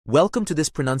Welcome to this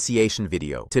pronunciation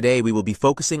video. Today we will be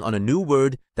focusing on a new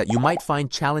word that you might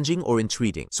find challenging or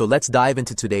intriguing. So let's dive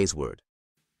into today's word.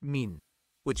 Min,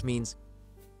 which means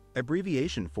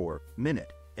Abbreviation for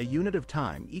minute, a unit of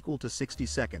time equal to 60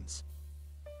 seconds.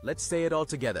 Let's say it all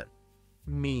together.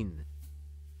 Min.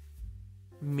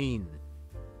 Min.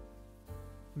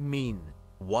 Min.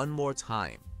 One more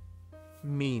time.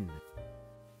 Min.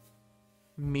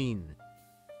 Min.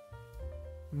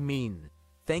 Min.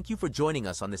 Thank you for joining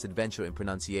us on this adventure in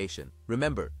pronunciation.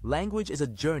 Remember, language is a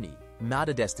journey, not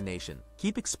a destination.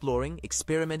 Keep exploring,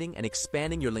 experimenting, and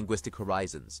expanding your linguistic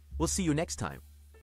horizons. We'll see you next time.